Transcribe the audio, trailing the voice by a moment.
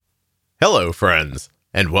Hello, friends,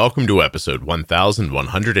 and welcome to episode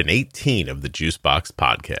 1118 of the Juicebox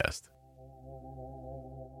Podcast.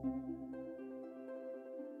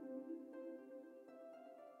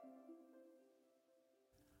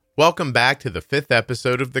 Welcome back to the fifth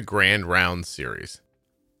episode of the Grand Rounds series.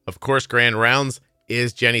 Of course, Grand Rounds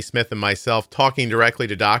is Jenny Smith and myself talking directly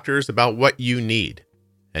to doctors about what you need.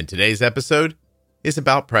 And today's episode is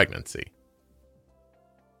about pregnancy.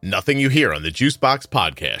 Nothing you hear on the Juicebox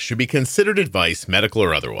Podcast should be considered advice, medical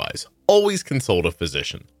or otherwise. Always consult a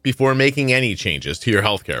physician before making any changes to your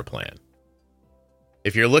healthcare plan.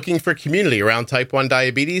 If you're looking for community around type 1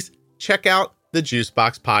 diabetes, check out the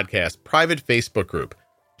Juicebox Podcast private Facebook group,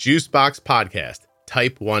 Juicebox Podcast,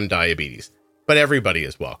 Type 1 Diabetes. But everybody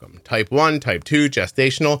is welcome. Type 1, Type 2,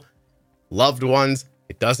 gestational, loved ones,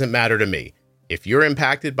 it doesn't matter to me. If you're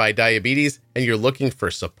impacted by diabetes and you're looking for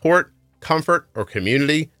support, comfort, or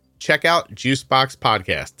community, check out Juicebox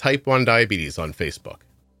Podcast, Type 1 Diabetes on Facebook.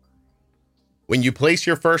 When you place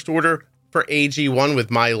your first order for AG1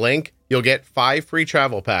 with my link, you'll get 5 free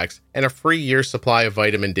travel packs and a free year supply of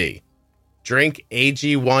vitamin D.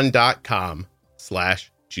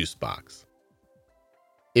 drinkag1.com/juicebox.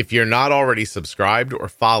 If you're not already subscribed or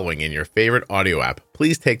following in your favorite audio app,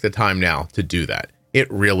 please take the time now to do that.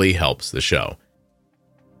 It really helps the show.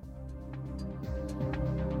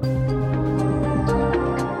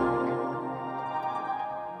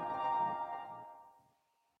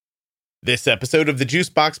 This episode of the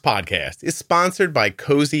Juicebox Podcast is sponsored by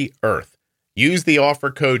Cozy Earth. Use the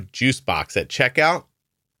offer code JUICEBOX at checkout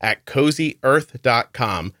at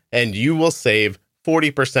CozyEarth.com and you will save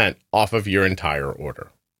 40% off of your entire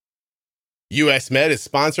order. US Med is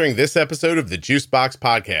sponsoring this episode of the Juicebox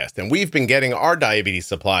Podcast, and we've been getting our diabetes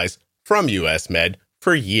supplies from US Med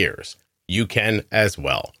for years. You can as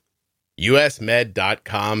well.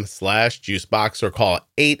 usmed.com/juicebox or call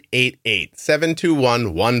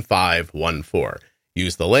 888-721-1514.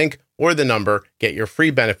 Use the link or the number, get your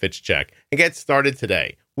free benefits check, and get started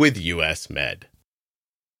today with US Med.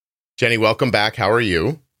 Jenny, welcome back. How are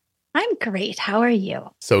you? I'm great. How are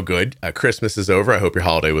you? So good. Christmas is over. I hope your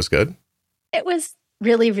holiday was good. It was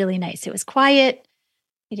really, really nice. It was quiet.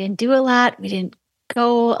 We didn't do a lot. We didn't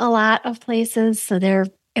go a lot of places. So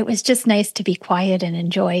it was just nice to be quiet and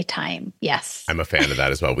enjoy time. Yes. I'm a fan of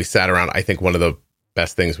that as well. We sat around. I think one of the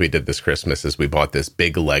best things we did this Christmas is we bought this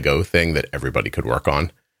big Lego thing that everybody could work on.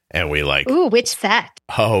 And we Ooh, which set?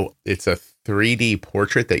 Oh, it's a 3D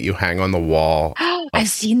portrait that you hang on the wall. I've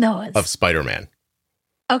seen those. Of Spider-Man.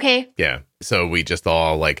 Okay. Yeah. So we just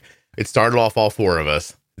all it started off all 4 of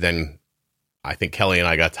us. Then I think Kelly and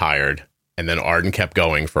I got tired. And then Arden kept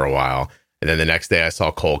going for a while. And then the next day I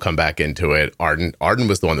saw Cole come back into it. Arden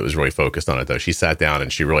was the one that was really focused on it, though. She sat down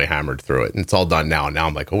and she really hammered through it. And it's all done now. And now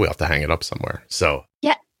I'm like, we have to hang it up somewhere. So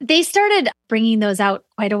yeah, they started bringing those out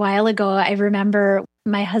quite a while ago. I remember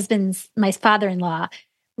my father-in-law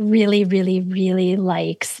really, really, really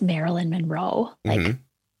likes Marilyn Monroe.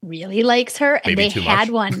 Really likes her. And Maybe they had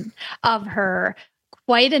one of her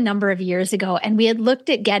quite a number of years ago. And we had looked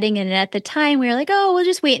at getting it. And at the time we were like, oh, we'll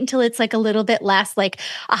just wait until it's a little bit less, like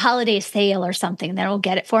a holiday sale or something. Then we'll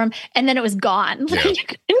get it for him. And then it was gone. Yeah. You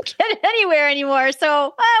couldn't get it anywhere anymore.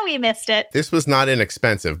 So we missed it. This was not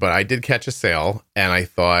inexpensive, but I did catch a sale. And I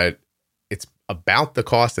thought it's about the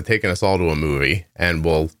cost of taking us all to a movie. And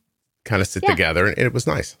we'll kind of sit together. And it was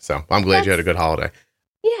nice. So I'm glad you had a good holiday.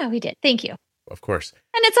 Yeah, we did. Thank you. Of course.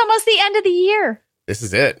 And it's almost the end of the year. This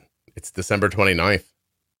is it. It's December 29th.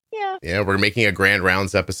 Yeah. Yeah, we're making a Grand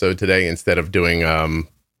Rounds episode today instead of doing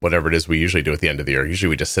whatever it is we usually do at the end of the year. Usually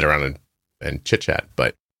we just sit around and chit-chat.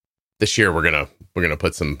 But this year we're gonna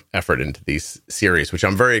put some effort into these series, which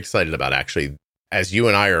I'm very excited about, actually. As you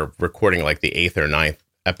and I are recording the 8th or 9th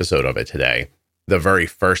episode of it today, the very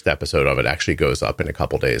first episode of it actually goes up in a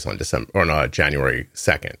couple days on January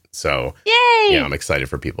 2nd. So yay! Yeah, I'm excited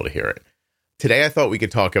for people to hear it. Today I thought we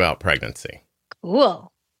could talk about pregnancy.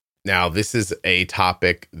 Cool. Now, this is a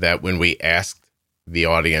topic that when we asked the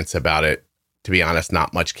audience about it, to be honest,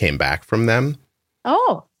 not much came back from them.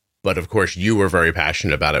 Oh. But of course, you were very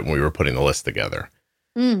passionate about it when we were putting the list together.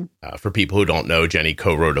 For people who don't know, Jenny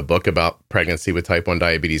co-wrote a book about pregnancy with type 1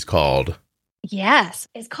 diabetes called... Yes,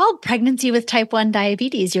 it's called Pregnancy with Type 1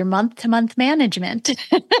 Diabetes, your month-to-month management.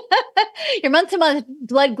 Your month-to-month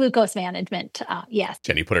blood glucose management. Yes.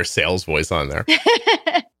 Jenny put her sales voice on there.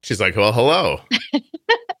 She's like, well, hello.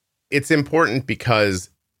 It's important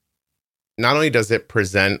because not only does it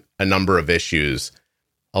present a number of issues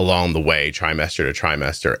along the way, trimester to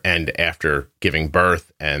trimester, and after giving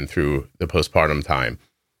birth and through the postpartum time,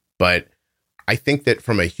 but I think that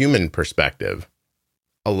from a human perspective,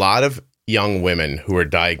 a lot of young women who are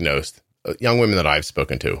diagnosed, young women that I've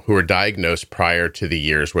spoken to who are diagnosed prior to the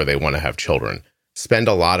years where they want to have children spend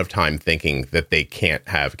a lot of time thinking that they can't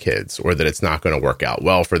have kids or that it's not going to work out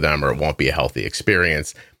well for them or it won't be a healthy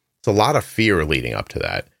experience. It's a lot of fear leading up to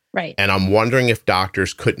that. Right. And I'm wondering if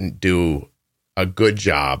doctors couldn't do a good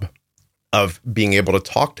job of being able to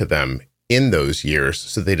talk to them in those years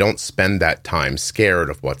so they don't spend that time scared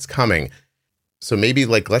of what's coming. So maybe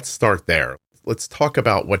let's start there. Let's talk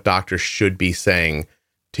about what doctors should be saying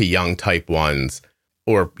to young type 1s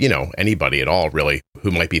or, anybody at all really who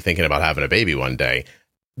might be thinking about having a baby one day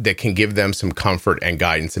that can give them some comfort and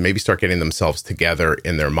guidance and maybe start getting themselves together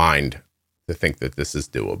in their mind to think that this is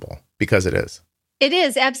doable, because it is. It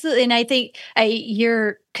is, absolutely. And I think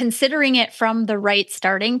you're considering it from the right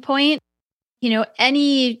starting point.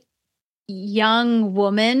 Any young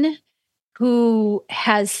woman who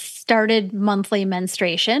has started monthly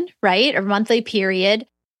menstruation, right, or monthly period,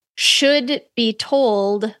 should be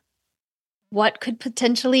told what could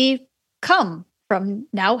potentially come from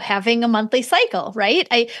now having a monthly cycle,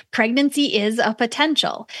 right? Pregnancy is a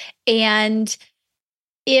potential. And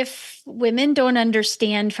if women don't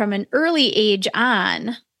understand from an early age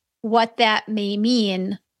on what that may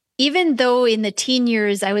mean, even though in the teen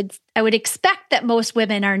years, I would expect that most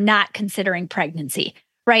women are not considering pregnancy,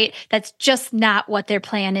 right? That's just not what their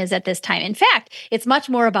plan is at this time. In fact, it's much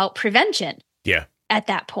more about prevention. Yeah. At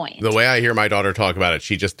that point. The way I hear my daughter talk about it,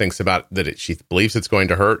 she just thinks about that she believes it's going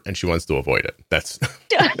to hurt and she wants to avoid it. That's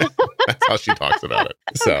how she talks about it.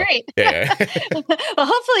 So, great. Yeah. Well,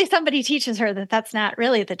 hopefully somebody teaches her that that's not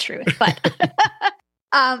really the truth. But,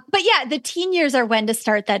 but yeah, the teen years are when to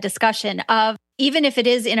start that discussion of, even if it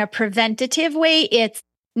is in a preventative way, it's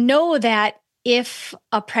know that if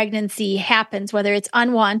a pregnancy happens, whether it's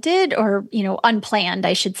unwanted or, unplanned,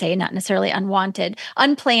 I should say, not necessarily unwanted,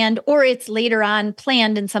 unplanned, or it's later on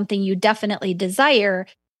planned and something you definitely desire,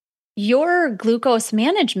 your glucose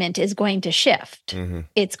management is going to shift. Mm-hmm.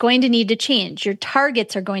 It's going to need to change. Your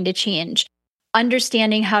targets are going to change.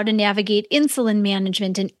 Understanding how to navigate insulin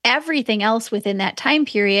management and everything else within that time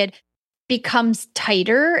period becomes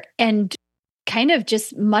tighter and kind of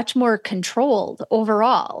just much more controlled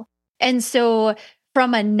overall. And so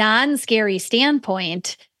from a non-scary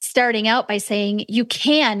standpoint, starting out by saying you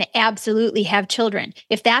can absolutely have children.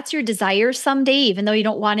 If that's your desire someday, even though you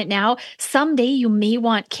don't want it now, someday you may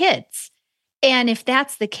want kids. And if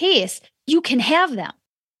that's the case, you can have them.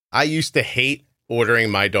 I used to hate ordering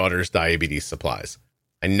my daughter's diabetes supplies.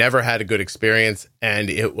 I never had a good experience and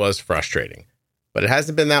it was frustrating. But it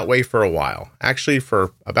hasn't been that way for a while, actually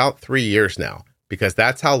for about 3 years now, because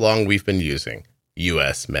that's how long we've been using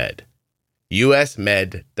US Med.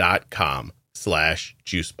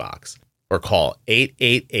 usmed.com/juicebox or call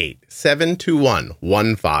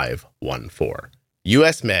 888-721-1514.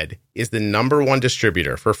 US Med is the #1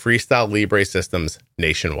 distributor for Freestyle Libre systems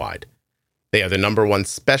nationwide. They are the #1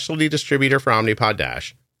 specialty distributor for Omnipod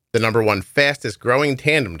DASH, the #1 fastest growing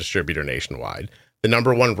Tandem distributor nationwide, the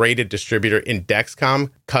 #1 rated distributor in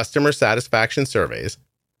Dexcom customer satisfaction surveys.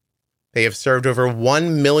 They have served over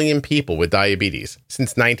 1 million people with diabetes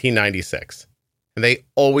since 1996, and they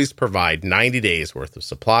always provide 90 days worth of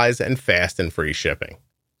supplies and fast and free shipping.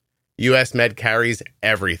 US Med carries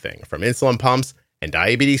everything from insulin pumps and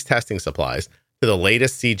diabetes testing supplies to the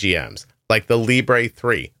latest CGMs like the Libre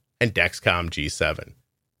 3 and Dexcom G7.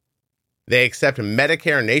 They accept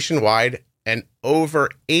Medicare nationwide and over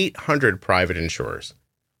 800 private insurers.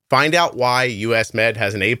 Find out why US Med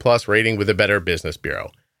has an A+ rating with the Better Business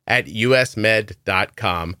Bureau at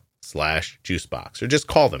usmed.com/juicebox, or just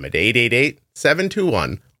call them at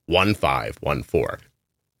 888-721-1514.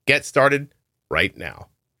 Get started right now,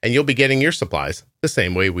 and you'll be getting your supplies the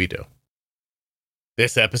same way we do.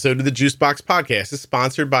 This episode of the Juicebox Podcast is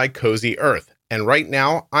sponsored by Cozy Earth, and right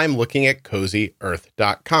now I'm looking at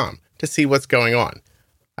CozyEarth.com to see what's going on.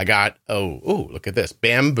 I got, look at this,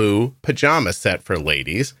 bamboo pajama set for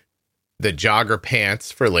ladies, the jogger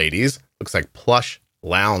pants for ladies, looks like plush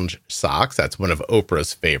lounge socks. That's one of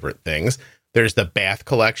Oprah's favorite things. There's the bath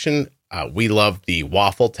collection. We love the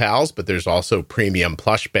waffle towels, but there's also premium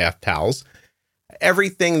plush bath towels.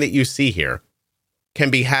 Everything that you see here can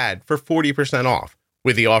be had for 40% off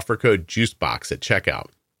with the offer code JUICEBOX at checkout.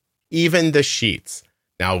 Even the sheets.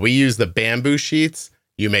 Now, we use the bamboo sheets.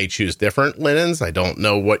 You may choose different linens. I don't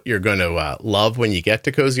know what you're going to love when you get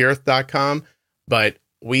to CozyEarth.com, but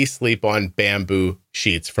we sleep on bamboo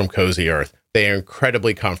sheets from Cozy Earth. They are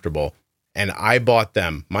incredibly comfortable, and I bought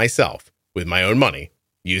them myself with my own money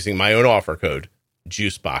using my own offer code,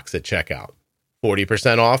 JUICEBOX at checkout.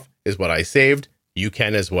 40% off is what I saved. You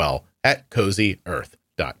can as well at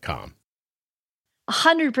CozyEarth.com.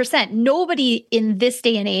 100%. Nobody in this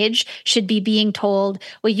day and age should be being told,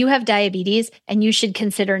 well, you have diabetes and you should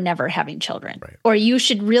consider never having children. Right. Or you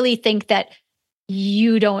should really think that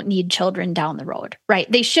you don't need children down the road,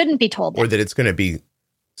 right? They shouldn't be told that. Or that it's going to be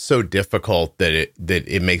so difficult that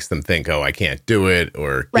it makes them think, oh, I can't do it,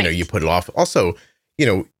 or Right. you put it off. Also,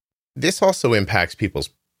 this also impacts people's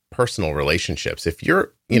personal relationships. If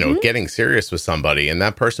you're, getting serious with somebody and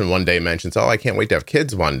that person one day mentions, oh, I can't wait to have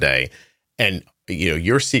kids one day, and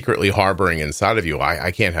you're secretly harboring inside of you,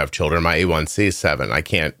 I can't have children. My A1C is 7. I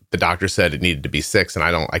can't. The doctor said it needed to be 6, and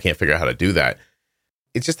I can't figure out how to do that.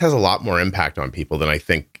 It just has a lot more impact on people than I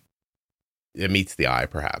think it meets the eye,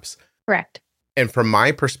 perhaps. Correct. And from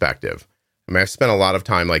my perspective, I've spent a lot of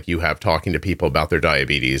time, like you have, talking to people about their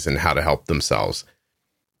diabetes and how to help themselves.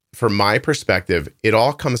 From my perspective, it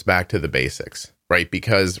all comes back to the basics, right?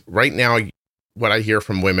 Because right now, what I hear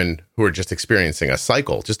from women who are just experiencing a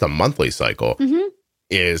cycle, just a monthly cycle,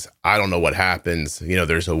 is, I don't know what happens.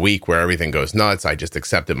 There's a week where everything goes nuts. I just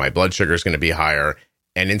accepted my blood sugar is going to be higher.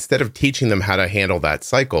 And instead of teaching them how to handle that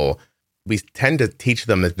cycle, we tend to teach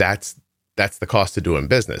them that that's the cost of doing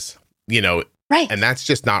business, Right. and that's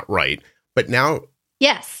just not right. But now,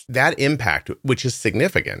 Yes. that impact, which is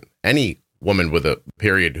significant, any woman with a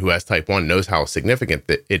period who has type 1 knows how significant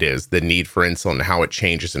it is, the need for insulin, how it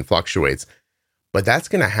changes and fluctuates. But that's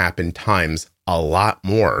going to happen times a lot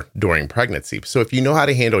more during pregnancy. So if you know how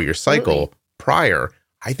to handle your cycle prior,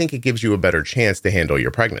 I think it gives you a better chance to handle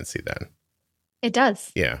your pregnancy then. It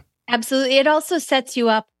does. Yeah. Absolutely. It also sets you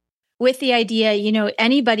up with the idea,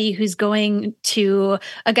 anybody who's going to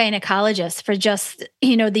a gynecologist for just,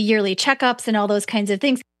 the yearly checkups and all those kinds of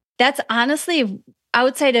things, that's honestly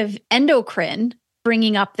outside of endocrine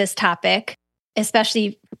bringing up this topic,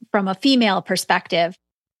 especially from a female perspective.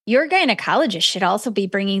 Your gynecologist should also be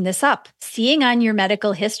bringing this up. Seeing on your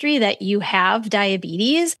medical history that you have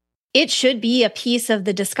diabetes, it should be a piece of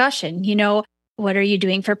the discussion. What are you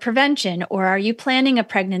doing for prevention? Or are you planning a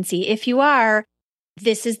pregnancy? If you are,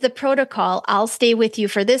 this is the protocol. I'll stay with you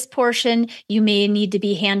for this portion. You may need to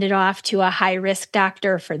be handed off to a high-risk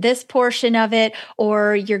doctor for this portion of it,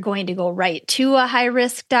 or you're going to go right to a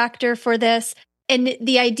high-risk doctor for this. And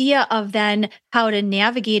the idea of then how to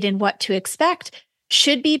navigate and what to expect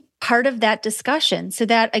should be part of that discussion, so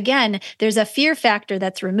that, again, there's a fear factor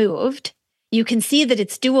that's removed. You can see that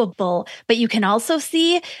it's doable, but you can also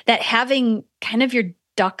see that having kind of your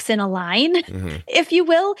ducks in a line, if you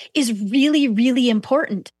will, is really, really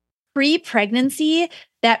important. Pre-pregnancy,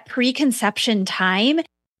 that preconception time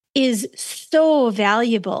is so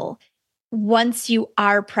valuable once you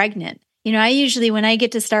are pregnant. I usually, when I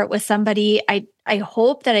get to start with somebody, I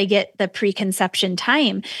hope that I get the preconception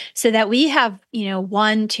time so that we have,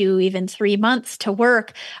 1 to even 3 months to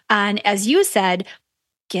work on, as you said,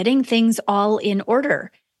 getting things all in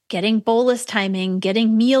order. Getting bolus timing,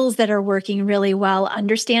 getting meals that are working really well,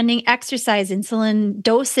 understanding exercise, insulin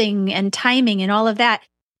dosing and timing and all of that.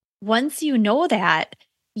 Once you know that,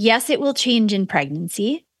 yes, it will change in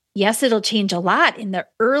pregnancy. Yes, it'll change a lot in the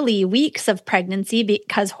early weeks of pregnancy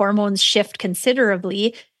because hormones shift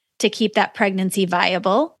considerably to keep that pregnancy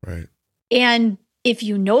viable. Right. And if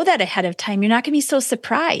you know that ahead of time, you're not going to be so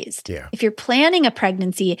surprised. Yeah. If you're planning a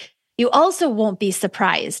pregnancy, you also won't be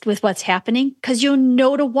surprised with what's happening because you'll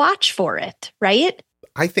know to watch for it, right?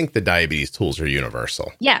 I think the diabetes tools are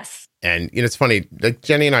universal. Yes. And it's funny, like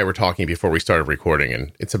Jenny and I were talking before we started recording,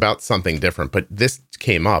 and it's about something different, but this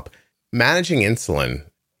came up. Managing insulin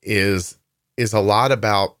is a lot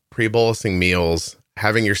about pre-bolusing meals,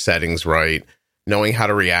 having your settings right, knowing how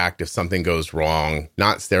to react if something goes wrong,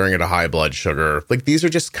 not staring at a high blood sugar. Like, these are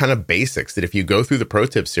just kind of basics that if you go through the Pro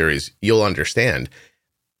Tip series, you'll understand.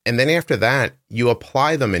 And then after that, you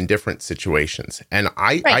apply them in different situations. And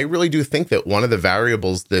I really do think that one of the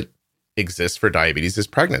variables that exists for diabetes is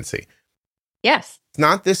pregnancy. Yes. It's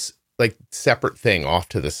not this like separate thing off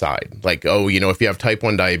to the side. Like, oh, if you have type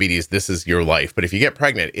 1 diabetes, this is your life. But if you get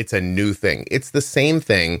pregnant, it's a new thing. It's the same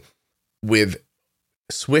thing with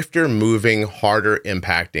swifter moving, harder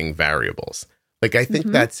impacting variables. Like, I think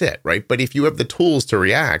that's it, right? But if you have the tools to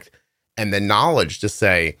react and the knowledge to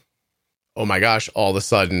say, oh my gosh, all of a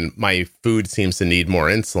sudden my food seems to need more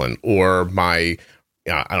insulin, or my,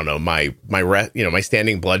 I don't know, my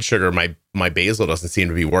standing blood sugar, my basal doesn't seem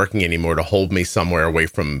to be working anymore to hold me somewhere away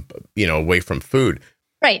from food.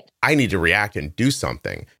 Right. I need to react and do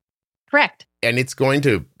something. Correct. And it's going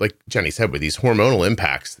to, like Jenny said, with these hormonal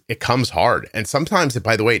impacts, it comes hard. And sometimes,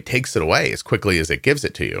 by the way, it takes it away as quickly as it gives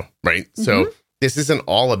it to you, right? So this isn't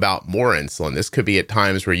all about more insulin. This could be at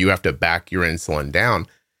times where you have to back your insulin down.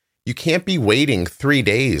 you can't be waiting 3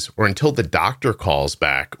 days or until the doctor calls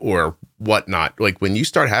back or whatnot. Like when you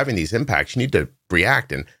start having these impacts, you need to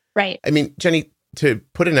react. And Right. I mean, Jenny, to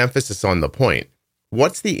put an emphasis on the point,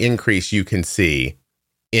 what's the increase you can see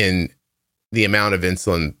in the amount of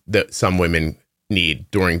insulin that some women need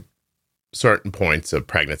during certain points of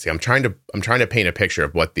pregnancy? I'm trying to paint a picture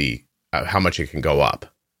of what how much it can go up.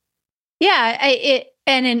 Yeah,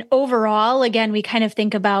 and in overall, again, we kind of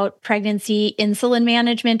think about pregnancy insulin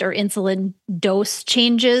management or insulin dose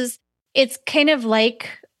changes. It's kind of like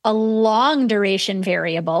a long duration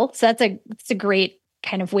variable. So it's a great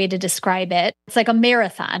kind of way to describe it. It's like a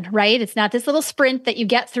marathon, right? It's not this little sprint that you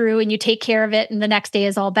get through and you take care of it and the next day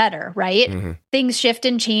is all better, right? Mm-hmm. Things shift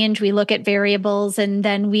and change. We look at variables and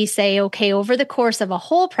then we say, okay, over the course of a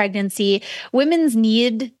whole pregnancy, women's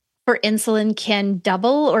need for insulin can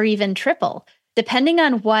double or even triple, depending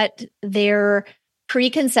on what their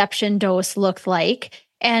preconception dose looked like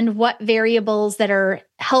and what variables that are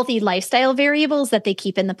healthy lifestyle variables that they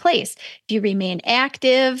keep in the place. If you remain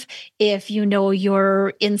active, if you know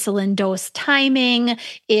your insulin dose timing,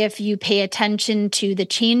 if you pay attention to the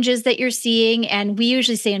changes that you're seeing. And we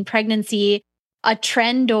usually say in pregnancy, a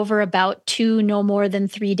trend over about 2, no more than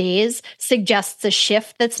 3 days suggests a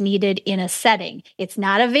shift that's needed in a setting. It's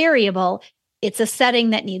not a variable. It's a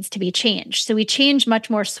setting that needs to be changed. So we change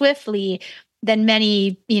much more swiftly than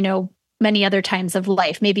many other times of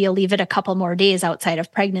life. Maybe you'll leave it a couple more days outside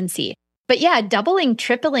of pregnancy. But yeah, doubling,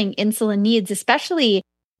 tripling insulin needs, especially,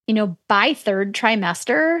 by third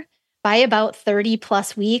trimester, by about 30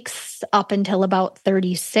 plus weeks up until about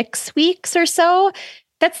 36 weeks or so,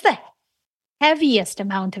 that's the heaviest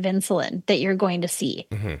amount of insulin that you're going to see.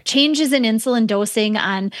 Mm-hmm. Changes in insulin dosing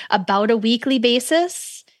on about a weekly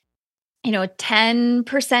basis,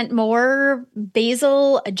 10% more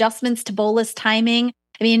basal adjustments to bolus timing.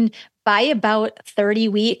 I mean, by about 30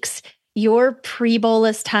 weeks, your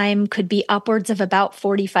pre-bolus time could be upwards of about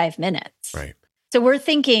 45 minutes. Right. So we're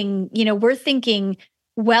thinking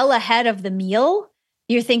well ahead of the meal.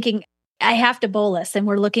 You're thinking, I have to bolus. And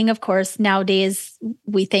we're looking, of course, nowadays,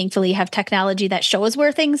 we thankfully have technology that shows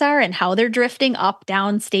where things are and how they're drifting up,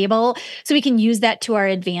 down, stable. So we can use that to our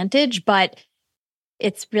advantage. But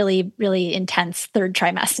it's really, really intense third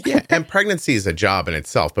trimester. Yeah. And pregnancy is a job in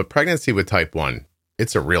itself, but pregnancy with type 1,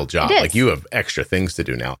 it's a real job. Like you have extra things to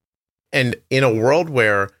do now. And in a world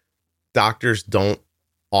where doctors don't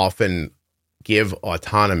often give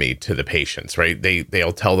autonomy to the patients, right?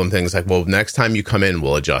 They'll tell them things like, well, next time you come in,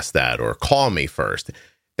 we'll adjust that, or call me first.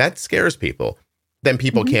 That scares people. Then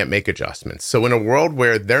people can't make adjustments. So in a world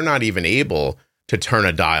where they're not even able to turn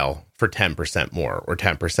a dial for 10% more or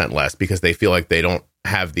 10% less because they feel like they don't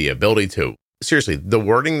have the ability to. Seriously, the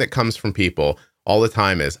wording that comes from people all the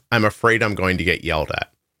time is, I'm afraid I'm going to get yelled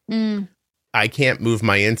at. I can't move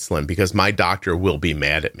my insulin because my doctor will be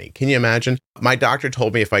mad at me. Can you imagine? My doctor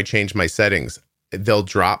told me if I change my settings, they'll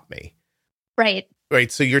drop me. Right.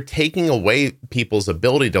 Right. So you're taking away people's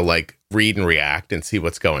ability to read and react and see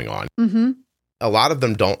what's going on. Mm-hmm. A lot of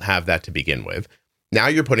them don't have that to begin with. Now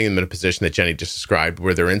you're putting them in a position that Jenny just described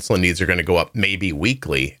where their insulin needs are going to go up maybe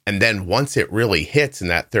weekly. And then once it really hits in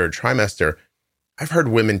that third trimester, I've heard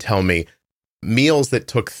women tell me meals that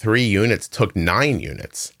took 3 units took 9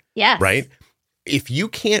 units. Yes. Right. If you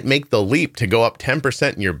can't make the leap to go up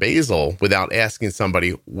 10% in your basal without asking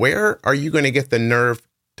somebody, where are you going to get the nerve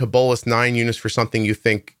to bolus 9 units for something you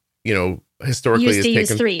think, historically has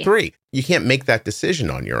taken 3? You can't make that decision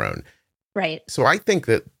on your own. Right. So I think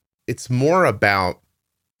that it's more about,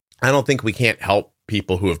 I don't think we can't help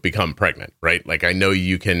people who have become pregnant, right? Like I know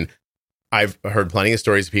I've heard plenty of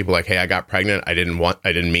stories of people like, hey, I got pregnant. I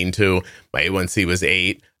didn't mean to. My A1C was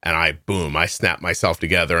 8 and I snapped myself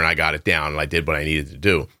together and I got it down and I did what I needed to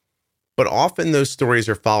do. But often those stories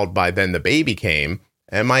are followed by then the baby came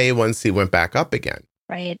and my A1C went back up again.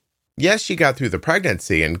 Right. Yes, she got through the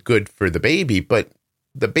pregnancy and good for the baby, but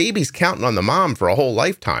the baby's counting on the mom for a whole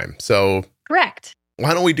lifetime. So correct.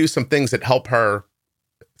 Why don't we do some things that help her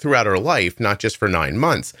throughout her life, not just for 9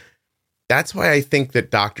 months? That's why I think that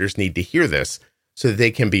doctors need to hear this so that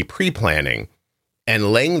they can be pre-planning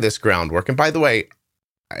and laying this groundwork. And by the way,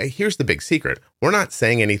 here's the big secret. We're not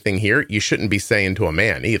saying anything here you shouldn't be saying to a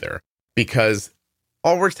man either, because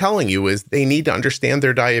all we're telling you is they need to understand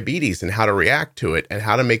their diabetes and how to react to it and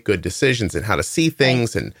how to make good decisions and how to see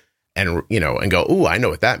things and go, ooh, I know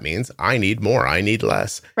what that means. I need more. I need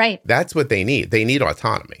less. Right. That's what they need. They need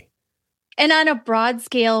autonomy. And on a broad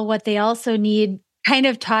scale, what they also need kind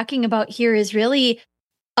of talking about here is really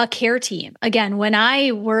a care team. Again, when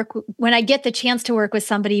I get the chance to work with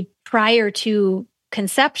somebody prior to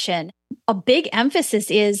conception, a big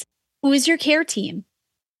emphasis is, who is your care team?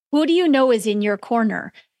 who do you know is in your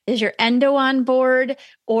corner? Is your endo on board,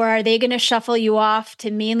 or are they going to shuffle you off to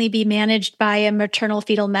mainly be managed by a maternal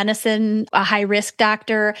fetal medicine, a high risk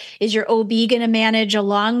doctor? Is your OB going to manage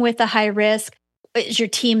along with a high risk? Is your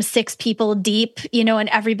team 6 people deep, and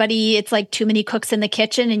everybody, it's like too many cooks in the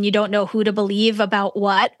kitchen and you don't know who to believe about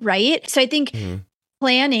what, right? So I think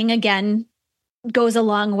planning, again, goes a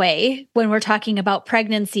long way when we're talking about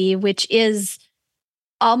pregnancy, which is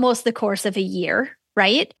almost the course of a year,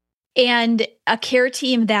 right? And a care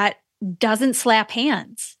team that doesn't slap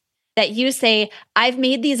hands, that you say, I've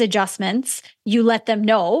made these adjustments, you let them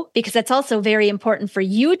know, because that's also very important for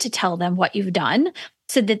you to tell them what you've done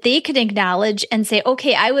so that they can acknowledge and say,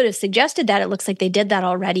 okay, I would have suggested that. It looks like they did that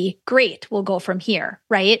already. Great. We'll go from here.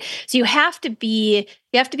 Right. So you have to be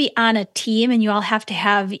on a team, and you all have to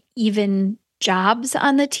have even jobs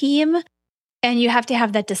on the team. And you have to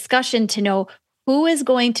have that discussion to know who is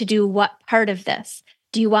going to do what part of this.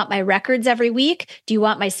 Do you want my records every week? Do you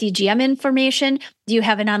want my CGM information? Do you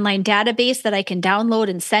have an online database that I can download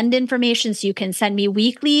and send information so you can send me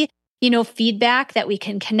weekly, feedback that we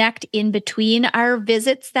can connect in between our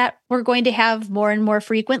visits that we're going to have more and more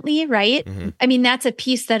frequently, right? Mm-hmm. I mean, that's a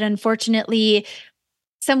piece that unfortunately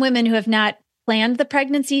some women who have not planned the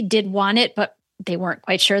pregnancy did want it, but they weren't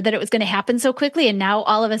quite sure that it was going to happen so quickly. And now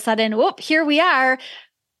all of a sudden, whoop, here we are.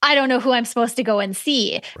 I don't know who I'm supposed to go and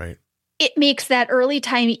see. Right. It makes that early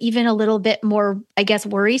time even a little bit more, I guess,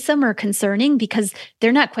 worrisome or concerning because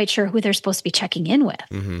they're not quite sure who they're supposed to be checking in with.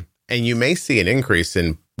 Mm-hmm. And you may see an increase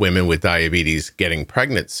in women with diabetes getting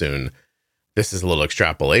pregnant soon. This is a little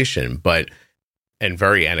extrapolation, and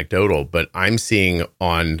very anecdotal, but I'm seeing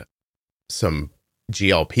on some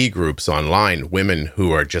GLP groups online, women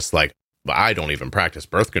who are just like, I don't even practice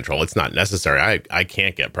birth control. It's not necessary. I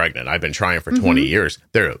can't get pregnant. I've been trying for 20 years.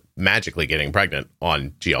 They're magically getting pregnant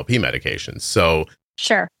on GLP medications. So,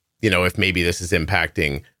 sure. If maybe this is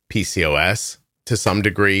impacting PCOS to some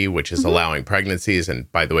degree, which is allowing pregnancies.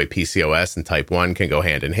 And by the way, PCOS and type 1 can go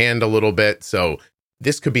hand in hand a little bit. So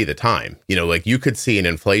this could be the time, you could see an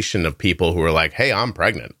inflation of people who are like, hey, I'm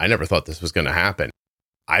pregnant. I never thought this was going to happen.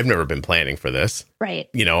 I've never been planning for this. Right.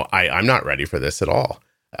 I'm not ready for this at all.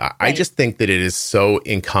 I just think that it is so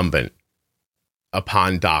incumbent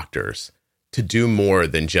upon doctors to do more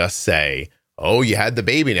than just say, oh, you had the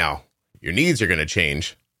baby now. Your needs are going to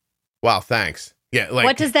change. Wow, thanks. Yeah.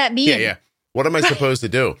 What does that mean? Yeah. What am I supposed to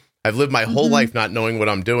do? I've lived my whole life not knowing what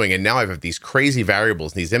I'm doing. And now I have these crazy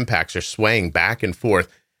variables. And these impacts are swaying back and forth.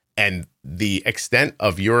 And the extent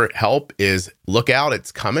of your help is look out,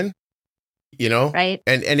 it's coming, Right.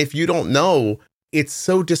 And if you don't know, it's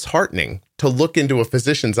so disheartening to look into a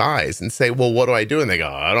physician's eyes and say, well, what do I do? And they go,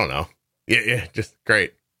 I don't know. Yeah, just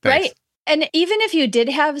great. Thanks. Right. And even if you did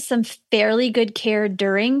have some fairly good care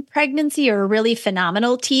during pregnancy or a really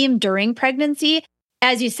phenomenal team during pregnancy,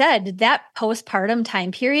 as you said, that postpartum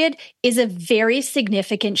time period is a very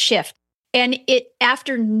significant shift. And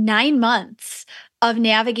after 9 months of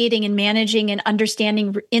navigating and managing and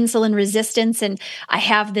understanding insulin resistance. And I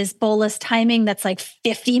have this bolus timing that's like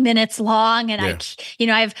 50 minutes long. And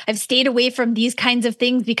I've stayed away from these kinds of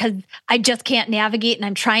things because I just can't navigate and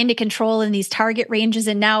I'm trying to control in these target ranges.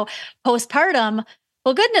 And now postpartum,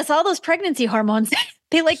 well, goodness, all those pregnancy hormones,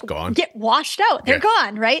 they get washed out. They're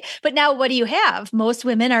gone, right? But now what do you have? Most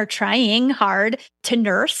women are trying hard to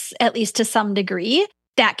nurse, at least to some degree.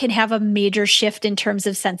 That can have a major shift in terms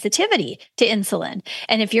of sensitivity to insulin.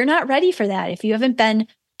 And if you're not ready for that, if you haven't been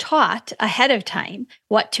taught ahead of time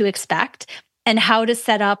what to expect and how to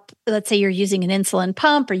set up, let's say you're using an insulin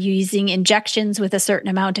pump or you're using injections with a certain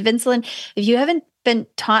amount of insulin, if you haven't been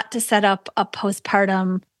taught to set up a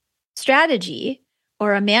postpartum strategy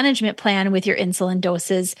or a management plan with your insulin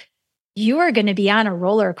doses, you are going to be on a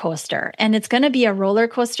roller coaster. And it's going to be a roller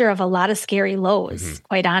coaster of a lot of scary lows,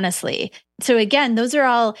 quite honestly. So again, those are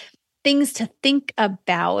all things to think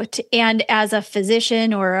about. And as a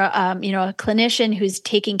physician or a clinician who's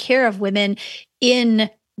taking care of women in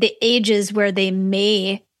the ages where they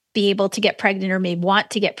may be able to get pregnant or may want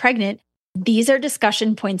to get pregnant, these are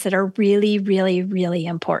discussion points that are really, really, really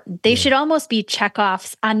important. They should almost be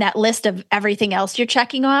checkoffs on that list of everything else you're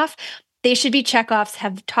checking off. They should be checkoffs,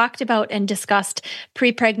 have talked about and discussed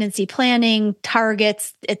pre-pregnancy planning,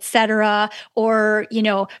 targets, et cetera, or,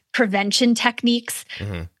 prevention techniques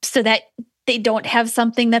so that they don't have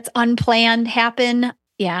something that's unplanned happen.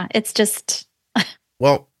 Yeah, it's just...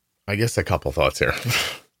 Well, I guess a couple thoughts here.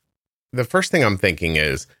 The first thing I'm thinking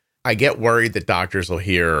is I get worried that doctors will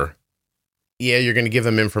hear, yeah, you're going to give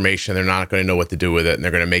them information. They're not going to know what to do with it. And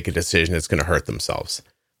they're going to make a decision that's going to hurt themselves.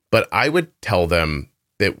 But I would tell them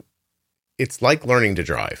that it's like learning to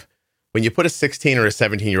drive. when you put a 16 or a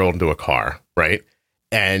 17-year-old into a car, right?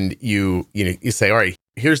 And you say, all right,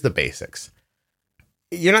 here's the basics.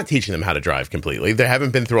 You're not teaching them how to drive completely. They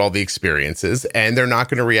haven't been through all the experiences, and they're not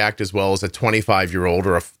going to react as well as a 25-year-old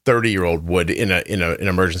or a 30-year-old would in an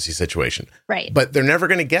emergency situation. Right. But they're never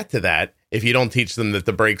going to get to that if you don't teach them that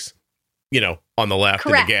the brakes, on the left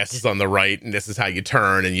Correct. and the gas is on the right, and this is how you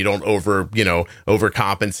turn, and you don't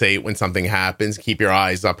overcompensate when something happens. Keep your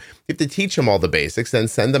eyes up. You have to teach them all the basics, then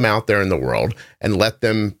send them out there in the world and let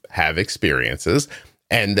them have experiences.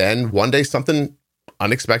 And then one day something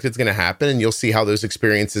unexpected is going to happen, and you'll see how those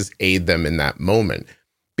experiences aid them in that moment.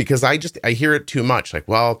 Because I hear it too much. Like,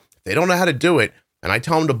 well, they don't know how to do it, and I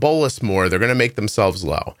tell them to bolus more, they're going to make themselves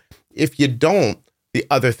low. If you don't, the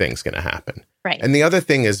other thing's going to happen. Right. And the other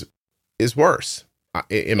thing is worse,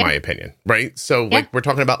 in my opinion, right? So like we're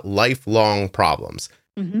talking about lifelong problems,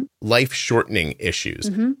 life-shortening issues,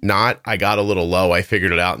 not I got a little low, I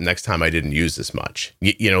figured it out, and next time I didn't use as much.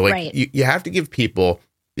 You have to give people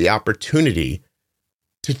the opportunity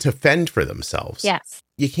to fend for themselves. Yes.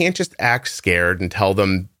 You can't just act scared and tell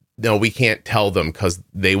them, no, we can't tell them because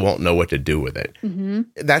they won't know what to do with it.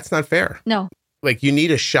 That's not fair. No. Like, you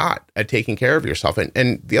need a shot at taking care of yourself.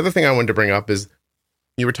 And the other thing I wanted to bring up is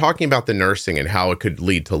you were talking about the nursing and how it could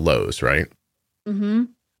lead to lows, right?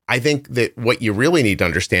 I think that what you really need to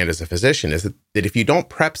understand as a physician is that if you don't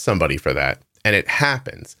prep somebody for that and it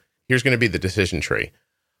happens, here's going to be the decision tree.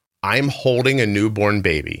 I'm holding a newborn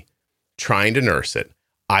baby, trying to nurse it.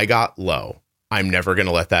 I got low. I'm never going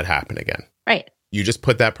to let that happen again. Right. You just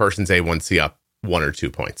put that person's A1C up 1 or 2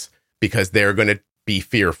 points because they're going to be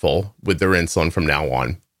fearful with their insulin from now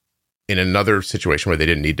on in another situation where they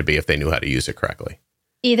didn't need to be if they knew how to use it correctly.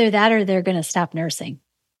 Either that or they're going to stop nursing.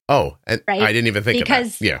 Oh, and right? I didn't even think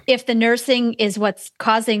because of that. Yeah. If the nursing is what's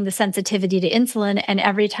causing the sensitivity to insulin, and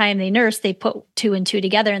every time they nurse, they put 2 and 2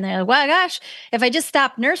 together and they're like, well, gosh, if I just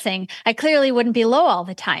stopped nursing, I clearly wouldn't be low all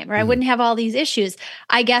the time, or I wouldn't have all these issues.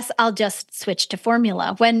 I guess I'll just switch to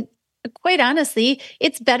formula. When quite honestly,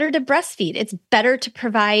 it's better to breastfeed. It's better to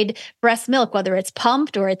provide breast milk, whether it's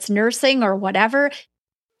pumped or it's nursing or whatever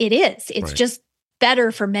it is. It's just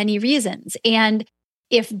better for many reasons. And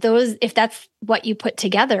if that's what you put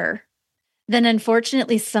together, then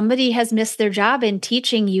unfortunately somebody has missed their job in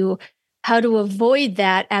teaching you how to avoid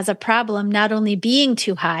that as a problem, not only being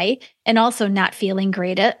too high and also not feeling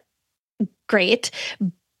great,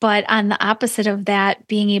 but on the opposite of that,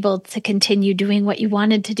 being able to continue doing what you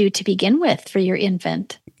wanted to do to begin with for your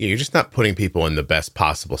infant. You're just not putting people in the best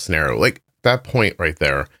possible scenario. Like that point right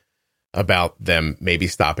there about them maybe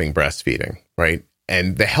stopping breastfeeding, right?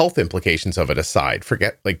 And the health implications of it aside,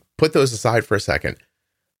 put those aside for a second.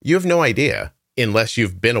 You have no idea, unless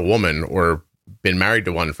you've been a woman or been married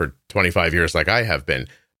to one for 25 years like I have been,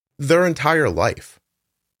 their entire life.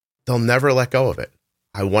 They'll never let go of it.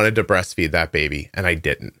 I wanted to breastfeed that baby and I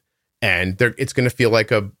didn't. And it's going to feel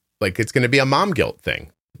like it's going to be a mom guilt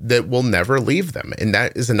thing that will never leave them. And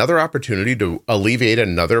that is another opportunity to alleviate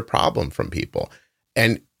another problem from people.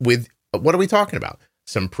 And with what are we talking about?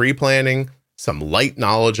 Some pre-planning, some light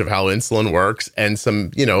knowledge of how insulin works, and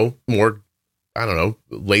some, more,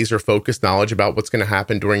 laser focused knowledge about what's going to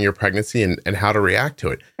happen during your pregnancy and how to react to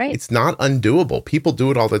it. Right. It's not undoable. People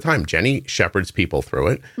do it all the time. Jenny shepherds people through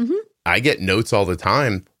it. I get notes all the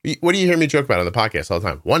time. What do you hear me joke about on the podcast all the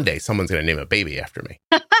time? One day someone's going to name a baby after me.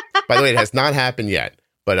 By the way, it has not happened yet,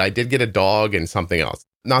 but I did get a dog and something else.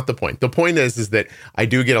 Not the point. The point is that I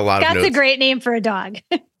do get a lot of notes. That's a great name for a dog.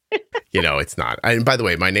 It's not. And by the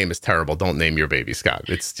way, my name is terrible. Don't name your baby Scott.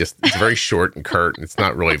 It's very short and curt, and it's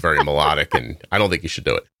not really very melodic, and I don't think you should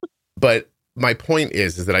do it. But my point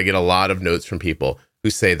is that I get a lot of notes from people who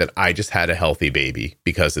say that I just had a healthy baby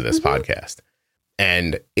because of this podcast.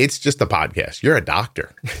 And it's just a podcast. You're a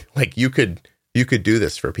doctor. Like you could do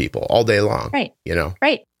this for people all day long. Right.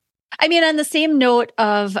 Right. I mean, on the same note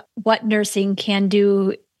of what nursing can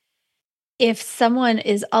do, if someone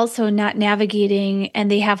is also not navigating and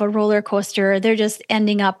they have a roller coaster, they're just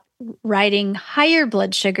ending up riding higher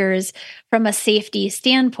blood sugars from a safety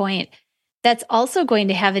standpoint, that's also going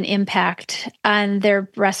to have an impact on their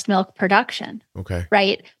breast milk production. Okay.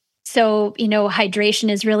 Right. So, hydration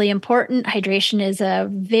is really important. Hydration is a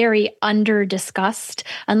very under-discussed,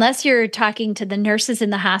 unless you're talking to the nurses in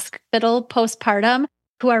the hospital postpartum,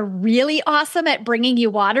 who are really awesome at bringing you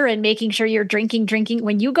water and making sure you're drinking.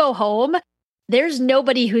 When you go home, there's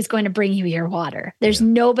nobody who's going to bring you your water. There's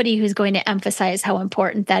nobody who's going to emphasize how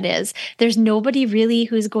important that is. There's nobody really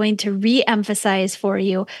who's going to re-emphasize for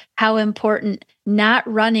you how important not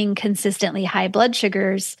running consistently high blood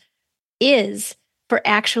sugars is for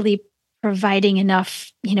actually providing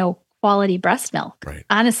enough, quality breast milk. Right.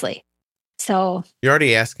 Honestly. So you're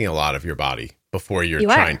already asking a lot of your body before you're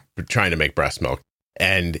trying to make breast milk.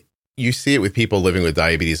 And you see it with people living with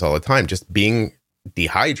diabetes all the time. Just being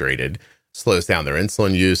dehydrated slows down their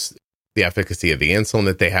insulin use, the efficacy of the insulin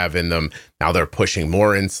that they have in them. Now they're pushing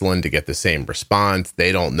more insulin to get the same response.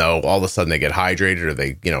 They don't know. All of a sudden they get hydrated, or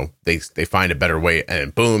they find a better way,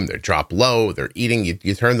 and boom, they drop low. They're eating.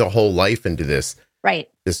 You turn the whole life into this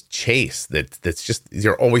chase that's just,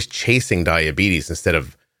 you're always chasing diabetes instead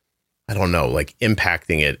of, I don't know, like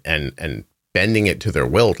impacting it and bending it to their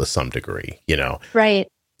will to some degree, Right.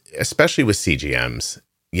 Especially with CGMs,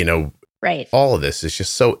 Right. All of this is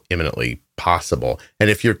just so imminently possible.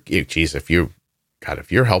 And if you're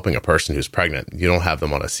helping a person who's pregnant, you don't have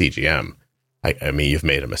them on a CGM, I mean, you've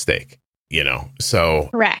made a mistake, so.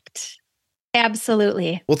 Correct.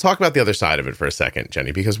 Absolutely. We'll talk about the other side of it for a second,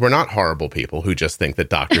 Jenny, because we're not horrible people who just think that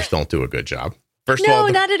doctors don't do a good job. First of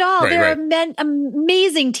all, not at all. There are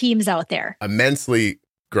amazing teams out there. Immensely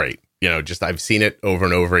great. Just I've seen it over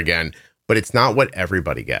and over again, but it's not what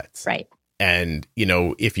everybody gets. Right. And,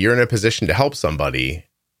 if you're in a position to help somebody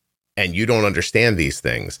and you don't understand these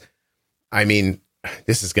things, I mean,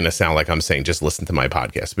 this is going to sound like I'm saying just listen to my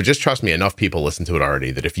podcast, but just trust me, enough people listen to it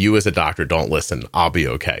already that if you as a doctor don't listen, I'll be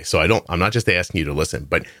okay. So I'm not just asking you to listen,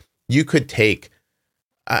 but you could take,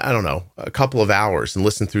 I don't know, a couple of hours and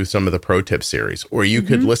listen through some of the pro tip series, or you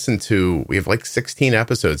could listen to, we have like 16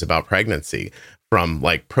 episodes about pregnancy, from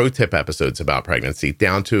like pro tip episodes about pregnancy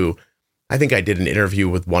down to, I think I did an interview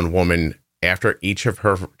with one woman after each of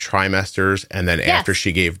her trimesters and then after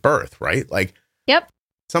she gave birth, right? Like, yep.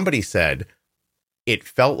 Somebody said, it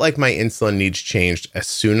felt like my insulin needs changed as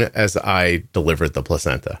soon as I delivered the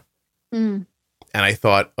placenta. And I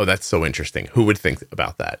thought, oh, that's so interesting. Who would think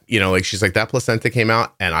about that? She's like, that placenta came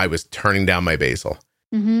out and I was turning down my basal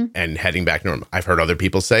and heading back normal. I've heard other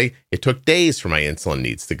people say it took days for my insulin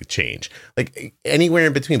needs to change, like anywhere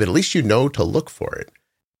in between, but at least to look for it.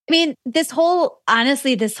 I mean, this whole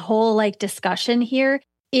like discussion here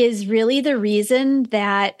is really the reason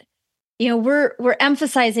that, we're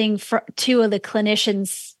emphasizing to the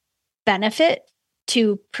clinician's benefit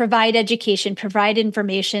to provide education, provide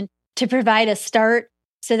information, to provide a start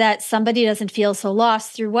so that somebody doesn't feel so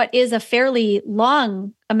lost through what is a fairly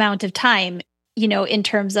long amount of time, in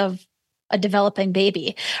terms of a developing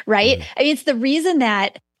baby, right? I mean, it's the reason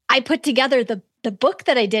that I put together the book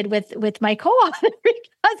that I did with my co-author,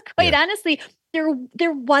 because quite honestly,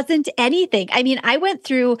 there wasn't anything. I mean, I went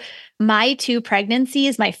through my 2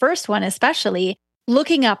 pregnancies, my first one especially,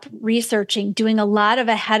 looking up, researching, doing a lot of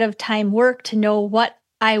ahead of time work to know what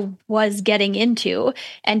I was getting into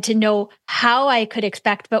and to know how I could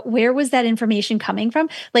expect. But where was that information coming from?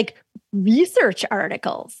 Like research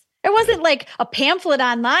articles. It wasn't like a pamphlet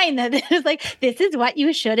online that is like, this is what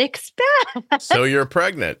you should expect. So you're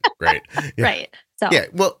pregnant. Great. Yeah. Right. So, yeah.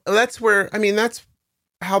 Well, that's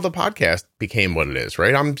how the podcast became what it is,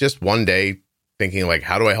 right? I'm just one day thinking like,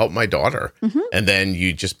 how do I help my daughter? And then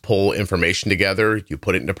you just pull information together, you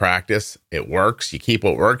put it into practice, it works, you keep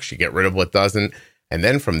what works, you get rid of what doesn't. And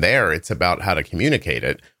then from there, it's about how to communicate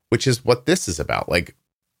it, which is what this is about. Like,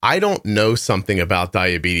 I don't know something about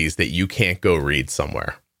diabetes that you can't go read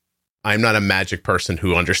somewhere. I'm not a magic person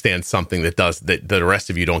who understands something that the rest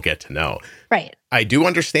of you don't get to know. Right. I do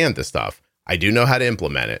understand this stuff. I do know how to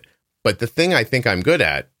implement it. But the thing I think I'm good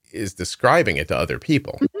at is describing it to other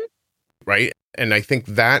people. Right. And I think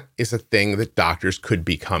that is a thing that doctors could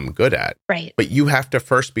become good at. Right. But you have to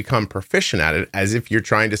first become proficient at it, as if you're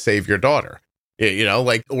trying to save your daughter.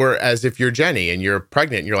 Or as if you're Jenny and you're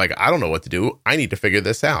pregnant and you're like, I don't know what to do. I need to figure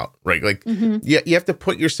this out, right? Like, you have to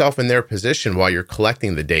put yourself in their position while you're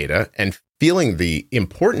collecting the data and feeling the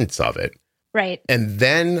importance of it. Right. And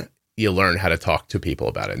then you learn how to talk to people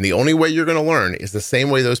about it. And the only way you're going to learn is the same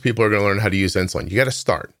way those people are going to learn how to use insulin. You got to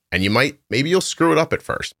start. And maybe you'll screw it up at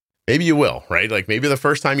first. Maybe you will, right? Like maybe the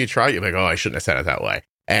first time you try, you're like, oh, I shouldn't have said it that way.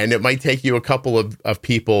 And it might take you a couple of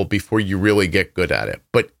people before you really get good at it.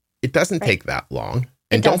 But it doesn't take that long.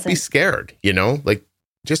 And don't be scared, like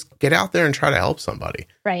just get out there and try to help somebody.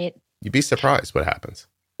 Right. You'd be surprised what happens.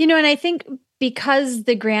 And I think because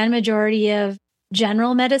the grand majority of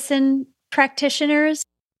general medicine practitioners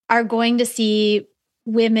are going to see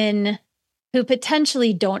women who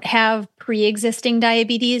potentially don't have pre-existing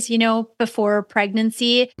diabetes, before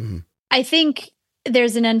pregnancy, I think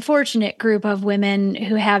there's an unfortunate group of women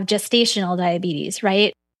who have gestational diabetes,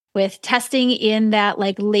 right? With testing in that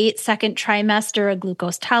like late second trimester, a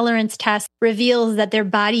glucose tolerance test reveals that their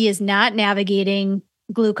body is not navigating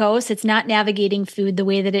glucose. It's not navigating food the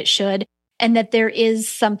way that it should. And that there is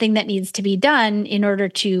something that needs to be done in order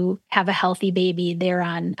to have a healthy baby there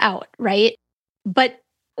on out, right? But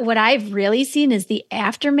What I've really seen is the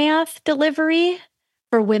aftermath delivery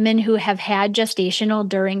for women who have had gestational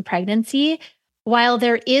during pregnancy. While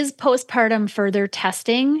there is postpartum further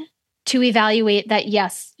testing to evaluate that,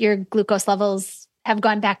 yes, your glucose levels have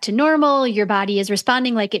gone back to normal, your body is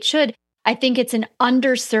responding like it should, I think it's an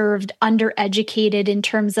underserved, undereducated in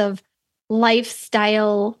terms of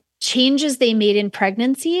lifestyle changes they made in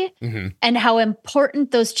pregnancy and how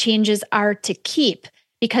important those changes are to keep,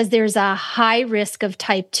 because there's a high risk of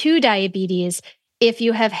type 2 diabetes if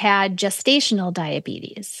you have had gestational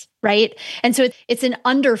diabetes, right? And so it's an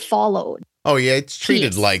underfollowed. Oh, yeah. It's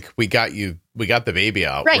treated piece. Like we got the baby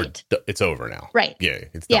out. Right. It's over now. Right. Yeah.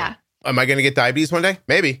 It's done. Yeah. Am I going to get diabetes one day?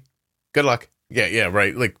 Maybe. Good luck. Yeah. Yeah.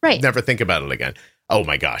 Right. Like, never think about it again. Oh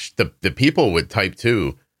my gosh. The people with type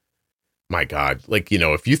 2, my God, like,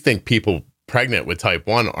 if you think people pregnant with type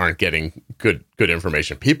 1 aren't getting good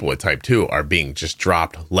information, people with type 2 are being just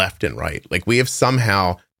dropped left and right. Like, we have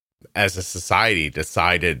somehow, as a society,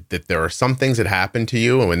 decided that there are some things that happen to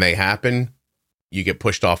you, and when they happen, you get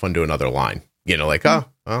pushed off onto another line. Like,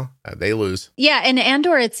 they lose. Yeah.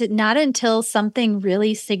 And/or it's not until something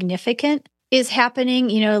really significant is happening,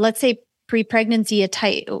 let's say pre-pregnancy,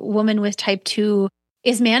 a woman with type 2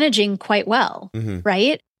 is managing quite well,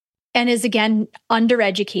 right? And is, again,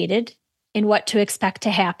 undereducated in what to expect to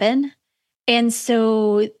happen. And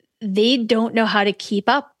so they don't know how to keep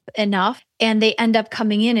up enough, and they end up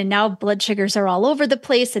coming in, and now blood sugars are all over the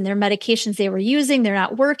place, and their medications they were using, they're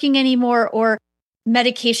not working anymore, or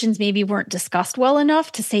medications maybe weren't discussed well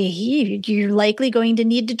enough to say, hey, you're likely going to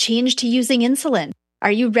need to change to using insulin.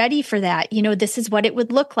 Are you ready for that? This is what it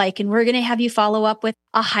would look like. And we're going to have you follow up with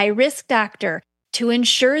a high-risk doctor to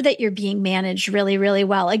ensure that you're being managed really, really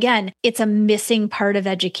well. Again, it's a missing part of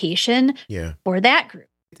education for that group.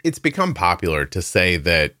 It's become popular to say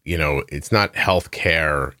that, it's not health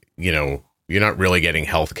care, you're not really getting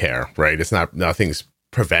health care, right? Nothing's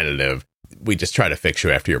preventative. We just try to fix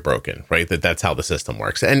you after you're broken, right? That's how the system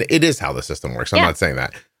works. And it is how the system works. I'm not saying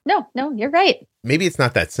that. No, you're right. Maybe it's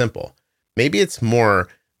not that simple. Maybe it's more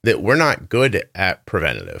that we're not good at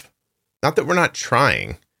preventative. Not that we're not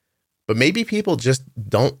trying, but maybe people just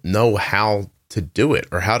don't know how to do it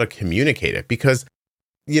or how to communicate it, because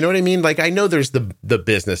you know what I mean? Like, I know there's the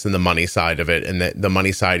business and the money side of it, and the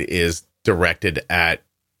money side is directed at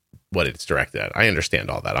what it's directed at. I understand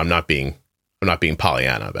all that. I'm not being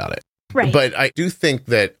Pollyanna about it. Right. But I do think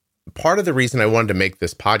that part of the reason I wanted to make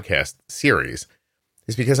this podcast series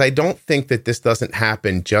is because I don't think that this doesn't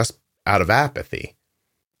happen just out of apathy.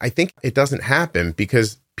 I think it doesn't happen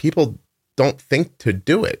because people don't think to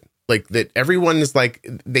do it. Like, that everyone is like,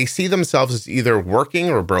 they see themselves as either working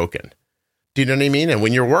or broken. Do you know what I mean? And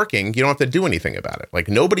when you're working, you don't have to do anything about it. Like,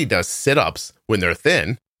 nobody does sit-ups when they're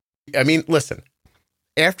thin. I mean, listen,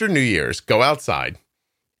 after New Year's, go outside,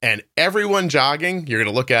 and everyone jogging, you're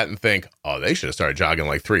going to look at and think, oh, they should have started jogging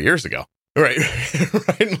like 3 years ago. Right.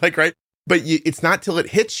 Right. But it's not till it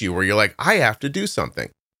hits you where you're like, I have to do something.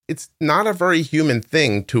 It's not a very human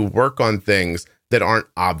thing to work on things that aren't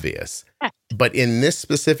obvious. But in this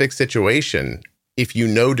specific situation, if you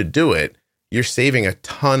know to do it, you're saving a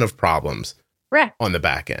ton of problems on the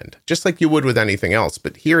back end, just like you would with anything else.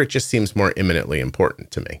 But here, it just seems more imminently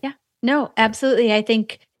important to me. Yeah, no, absolutely. I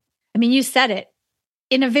mean, you said it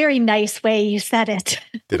in a very nice way. You said it.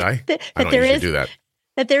 Did I? I don't there usually is, do that.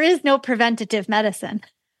 That there is no preventative medicine.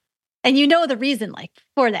 And the reason,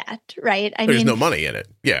 for that, right? There's no money in it.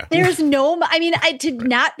 Yeah. There's no,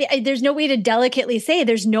 there's no way to delicately say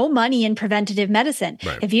there's no money in preventative medicine.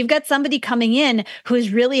 Right. If you've got somebody coming in who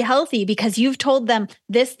is really healthy because you've told them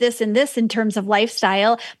this, and this in terms of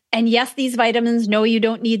lifestyle, and yes, these vitamins, no, you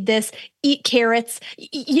don't need this, eat carrots,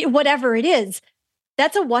 whatever it is,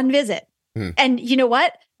 that's a one visit. And you know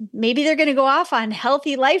what? Maybe they're going to go off on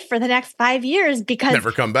healthy life for the next 5 years because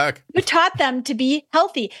never come back. You taught them to be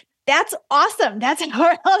healthy. That's awesome. That's how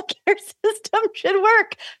our healthcare system should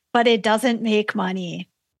work, but it doesn't make money.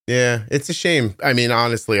 Yeah, it's a shame. I mean,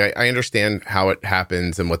 honestly, I understand how it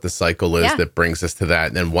happens and what the cycle is that brings us to that.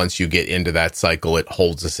 And then once you get into that cycle, it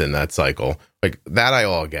holds us in that cycle. Like that, I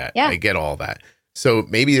all get. Yeah. I get all that. So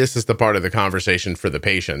maybe this is the part of the conversation for the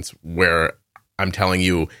patients where I'm telling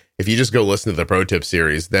you, if you just go listen to the Pro Tip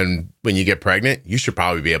series, then when you get pregnant, you should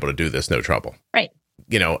probably be able to do this no trouble. Right.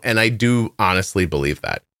 And I do honestly believe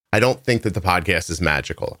that. I don't think that the podcast is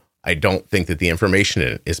magical. I don't think that the information in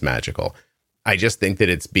it is magical. I just think that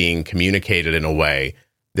it's being communicated in a way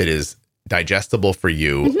that is digestible for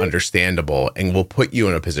you, understandable, and will put you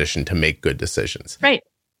in a position to make good decisions. Right.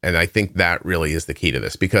 And I think that really is the key to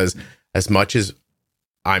this, because as much as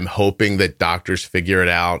I'm hoping that doctors figure it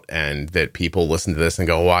out and that people listen to this and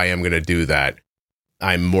go, oh, I am going to do that,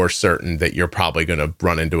 I'm more certain that you're probably going to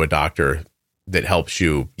run into a doctor that helps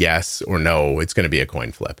you, yes or no. It's going to be a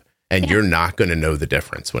coin flip. And you're not going to know the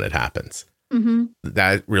difference when it happens. Mm-hmm.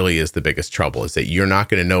 That really is the biggest trouble, is that you're not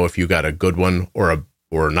going to know if you got a good one or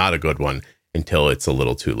not a good one until it's a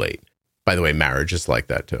little too late. By the way, marriage is like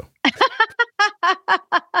that too.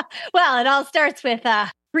 Well, it all starts with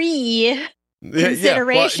consideration.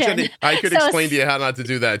 Well, Jenny, I could explain to you how not to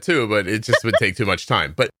do that too, but it just would take too much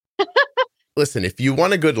time. But listen, if you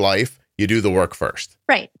want a good life, you do the work first.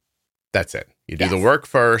 Right. That's it. You do the work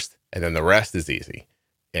first, and then the rest is easy.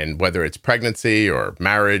 And whether it's pregnancy or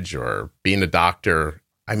marriage or being a doctor,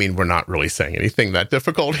 I mean, we're not really saying anything that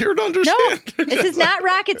difficult here to understand. No, this is not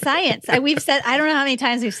rocket science. We've said, I don't know how many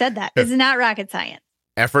times we've said that. This is not rocket science.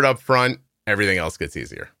 Effort up front, everything else gets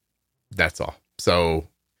easier. That's all. So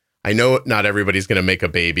I know not everybody's going to make a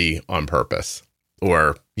baby on purpose,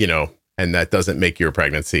 or, and that doesn't make your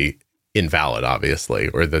pregnancy invalid, obviously,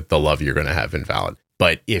 or that the love you're going to have invalid.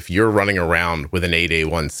 But if you're running around with an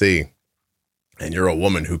 8A1C and you're a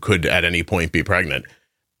woman who could at any point be pregnant,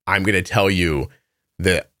 I'm going to tell you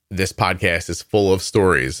that this podcast is full of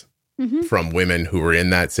stories from women who were in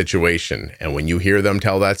that situation. And when you hear them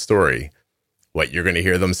tell that story, what you're going to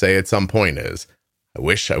hear them say at some point is, I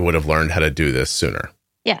wish I would have learned how to do this sooner.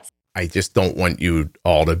 Yes. I just don't want you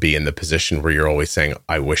all to be in the position where you're always saying,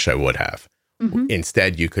 I wish I would have.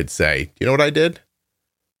 Instead, you could say, you know what I did?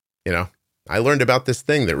 I learned about this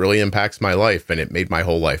thing that really impacts my life, and it made my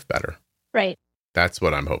whole life better. Right. That's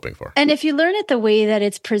what I'm hoping for. And if you learn it the way that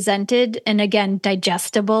it's presented, and again,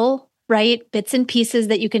 digestible, right? Bits and pieces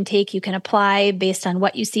that you can take, you can apply based on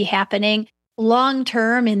what you see happening long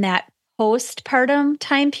term in that postpartum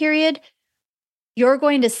time period, you're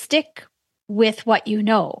going to stick with what you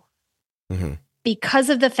know because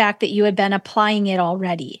of the fact that you had been applying it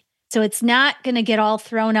already. So it's not going to get all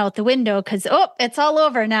thrown out the window because, it's all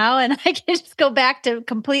over now and I can just go back to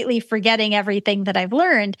completely forgetting everything that I've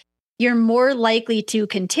learned. You're more likely to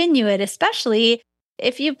continue it, especially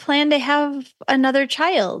if you plan to have another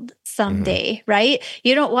child someday, right?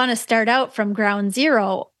 You don't want to start out from ground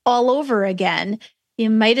zero all over again. You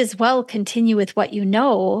might as well continue with what you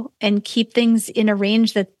know and keep things in a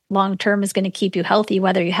range that long-term is going to keep you healthy,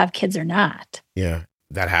 whether you have kids or not. Yeah.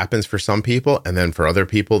 That happens for some people. And then for other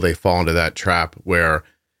people, they fall into that trap where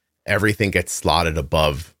everything gets slotted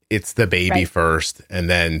above. It's the baby first, and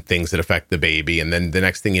then things that affect the baby. And then the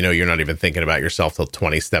next thing you know, you're not even thinking about yourself till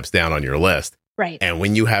 20 steps down on your list. Right. And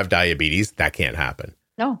when you have diabetes, that can't happen.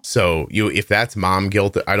 No. So if that's mom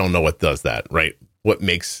guilt, I don't know what does that, right? What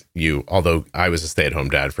makes you, although I was a stay-at-home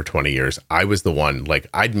dad for 20 years, I was the one,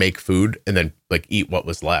 I'd make food and then eat what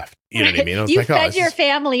was left. You know what I mean? I was you fed your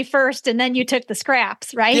family first and then you took the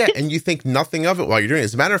scraps, right? Yeah, and you think nothing of it while you're doing it.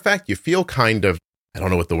 As a matter of fact, you feel kind of, I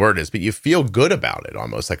don't know what the word is, but you feel good about it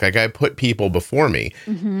almost. Like I put people before me.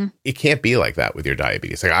 It can't be like that with your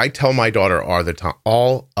diabetes. I tell my daughter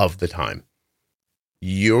all of the time,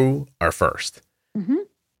 you are first.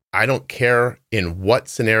 I don't care in what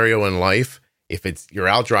scenario in life. If you're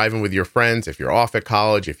out driving with your friends, if you're off at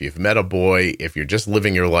college, if you've met a boy, if you're just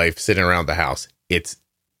living your life sitting around the house, it's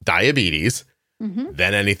diabetes,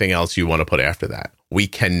 then anything else you want to put after that. We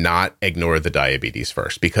cannot ignore the diabetes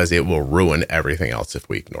first because it will ruin everything else if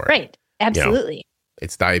we ignore it. Right. Absolutely.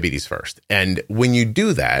 It's diabetes first. And when you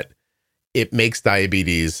do that, it makes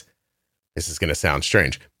diabetes, this is going to sound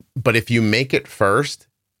strange, but if you make it first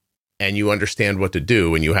and you understand what to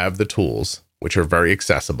do and you have the tools, which are very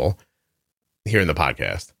accessible here in the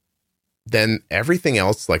podcast, then everything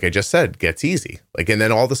else, like I just said, gets easy. And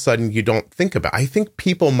then all of a sudden you don't think about, I think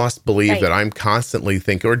people must believe that I'm constantly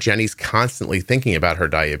thinking, or Jenny's constantly thinking about her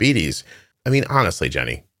diabetes. I mean, honestly,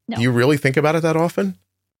 Jenny, do you really think about it that often?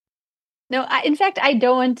 No, in fact, I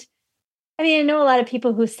don't. I mean, I know a lot of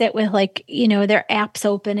people who sit with their apps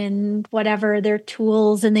open and whatever, their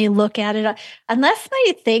tools, and they look at it. Unless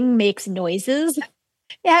my thing makes noises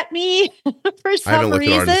at me for some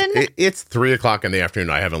reason. It's 3:00 in the afternoon.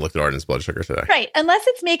 I haven't looked at Arden's blood sugar today. Right. Unless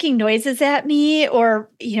it's making noises at me or,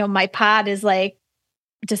 my pod is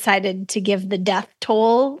decided to give the death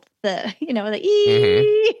toll, the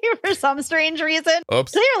ee for some strange reason.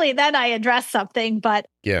 Oops. Clearly then I address something, but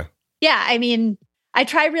yeah, I mean, I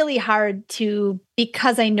try really hard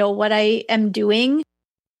because I know what I am doing.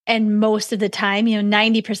 And most of the time,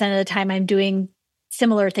 90% of the time I'm doing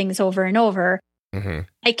similar things over and over.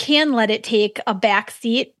 I can let it take a back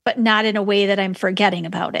seat, but not in a way that I'm forgetting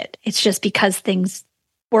about it. It's just because things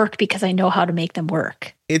work because I know how to make them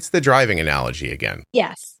work. It's the driving analogy again.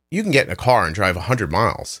 Yes. You can get in a car and drive 100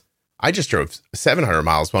 miles. I just drove 700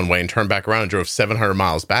 miles one way and turned back around and drove 700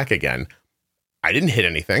 miles back again. I didn't hit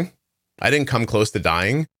anything. I didn't come close to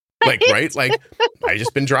dying. Like, right? Like, I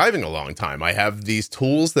just been driving a long time. I have these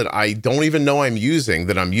tools that I don't even know I'm using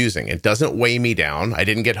that I'm using. It doesn't weigh me down. I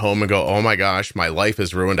didn't get home and go, oh my gosh, my life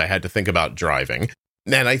is ruined. I had to think about driving.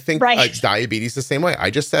 And I think diabetes the same way.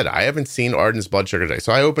 I just said, I haven't seen Arden's blood sugar today.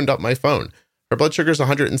 So I opened up my phone. Her blood sugar is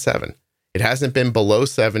 107. It hasn't been below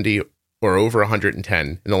 70 or over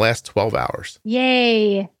 110 in the last 12 hours.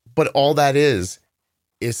 Yay. But all that is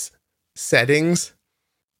settings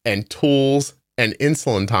and tools and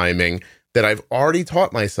insulin timing that I've already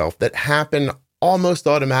taught myself that happen almost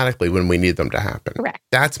automatically when we need them to happen. Correct.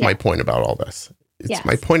 That's my point about all this. It's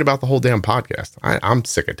my point about the whole damn podcast. I'm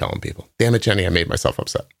sick of telling people. Damn it, Jenny, I made myself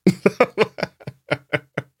upset.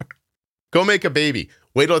 Go make a baby.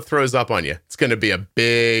 Wait till it throws up on you. It's going to be a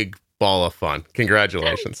big ball of fun.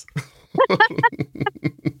 Congratulations.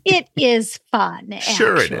 It is fun.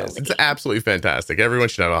 Sure it is. It's absolutely fantastic. Everyone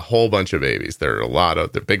should have a whole bunch of babies. They're a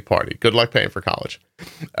big party. Good luck paying for college.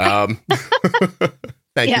 Thank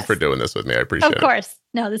you for doing this with me. I appreciate it. Of course.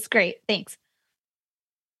 No, that's great. Thanks.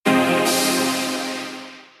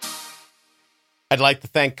 I'd like to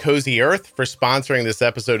thank Cozy Earth for sponsoring this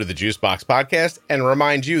episode of the Juicebox Podcast and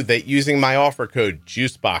remind you that using my offer code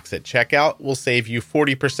JUICEBOX at checkout will save you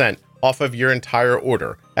 40% off of your entire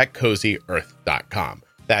order at CozyEarth.com.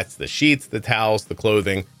 That's the sheets, the towels, the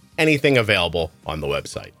clothing, anything available on the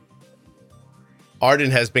website.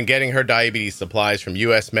 Arden has been getting her diabetes supplies from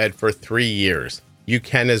US Med for 3 years. You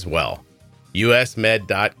can as well.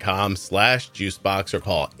 usmed.com/juicebox or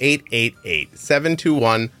call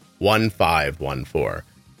 888-721-1514.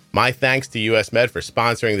 My thanks to US Med for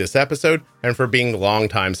sponsoring this episode and for being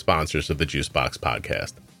longtime sponsors of the Juicebox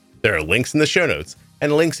Podcast. There are links in the show notes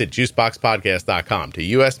and links at juiceboxpodcast.com to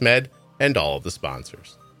US Med and all of the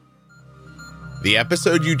sponsors. The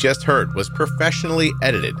episode you just heard was professionally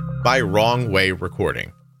edited by Wrong Way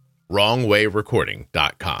Recording.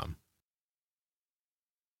 WrongWayRecording.com.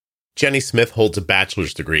 Jenny Smith holds a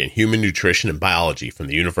bachelor's degree in human nutrition and biology from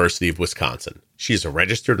the University of Wisconsin. She is a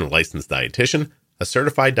registered and licensed dietitian, a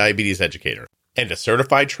certified diabetes educator, and a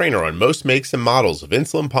certified trainer on most makes and models of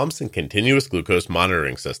insulin pumps and continuous glucose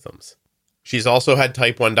monitoring systems. She's also had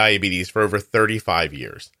type 1 diabetes for over 35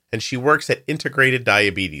 years, and she works at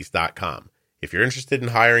integrateddiabetes.com. If you're interested in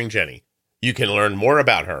hiring Jenny, you can learn more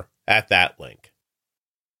about her at that link.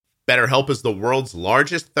 BetterHelp is the world's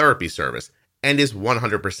largest therapy service and is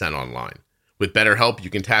 100% online. With BetterHelp,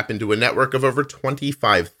 you can tap into a network of over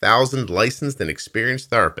 25,000 licensed and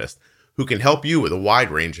experienced therapists who can help you with a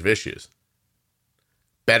wide range of issues.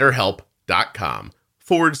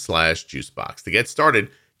 BetterHelp.com/juicebox. To get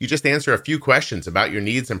started, you just answer a few questions about your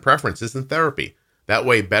needs and preferences in therapy. That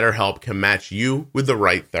way, BetterHelp can match you with the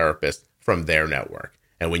right therapist from their network.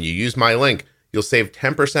 And when you use my link, you'll save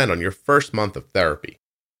 10% on your first month of therapy.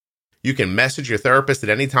 You can message your therapist at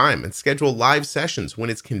any time and schedule live sessions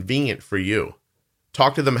when it's convenient for you.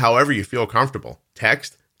 Talk to them however you feel comfortable.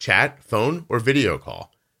 Text, chat, phone, or video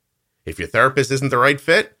call. If your therapist isn't the right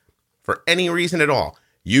fit, for any reason at all,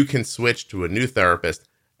 you can switch to a new therapist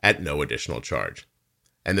at no additional charge.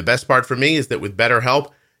 And the best part for me is that with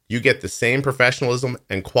BetterHelp, you get the same professionalism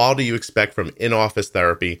and quality you expect from in-office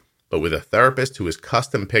therapy, but with a therapist who is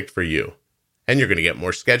custom picked for you. And you're going to get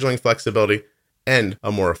more scheduling flexibility and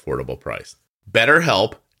a more affordable price.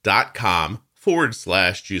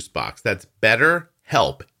 BetterHelp.com/juicebox. That's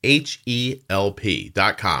BetterHelp,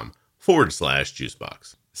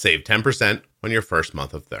 HELP.com/juicebox. Save 10% on your first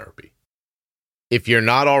month of therapy. If you're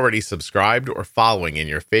not already subscribed or following in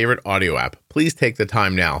your favorite audio app, please take the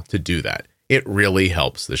time now to do that. It really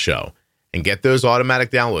helps the show. And get those automatic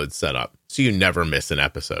downloads set up so you never miss an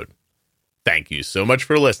episode. Thank you so much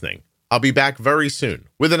for listening. I'll be back very soon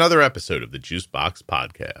with another episode of the Juicebox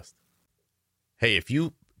Podcast. Hey, if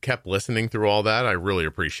you kept listening through all that, I really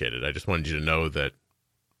appreciate it. I just wanted you to know that,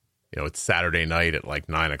 it's Saturday night at like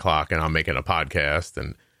 9 o'clock and I'm making a podcast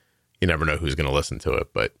and you never know who's going to listen to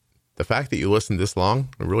it. But the fact that you listened this long,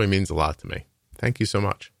 it really means a lot to me. Thank you so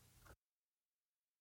much.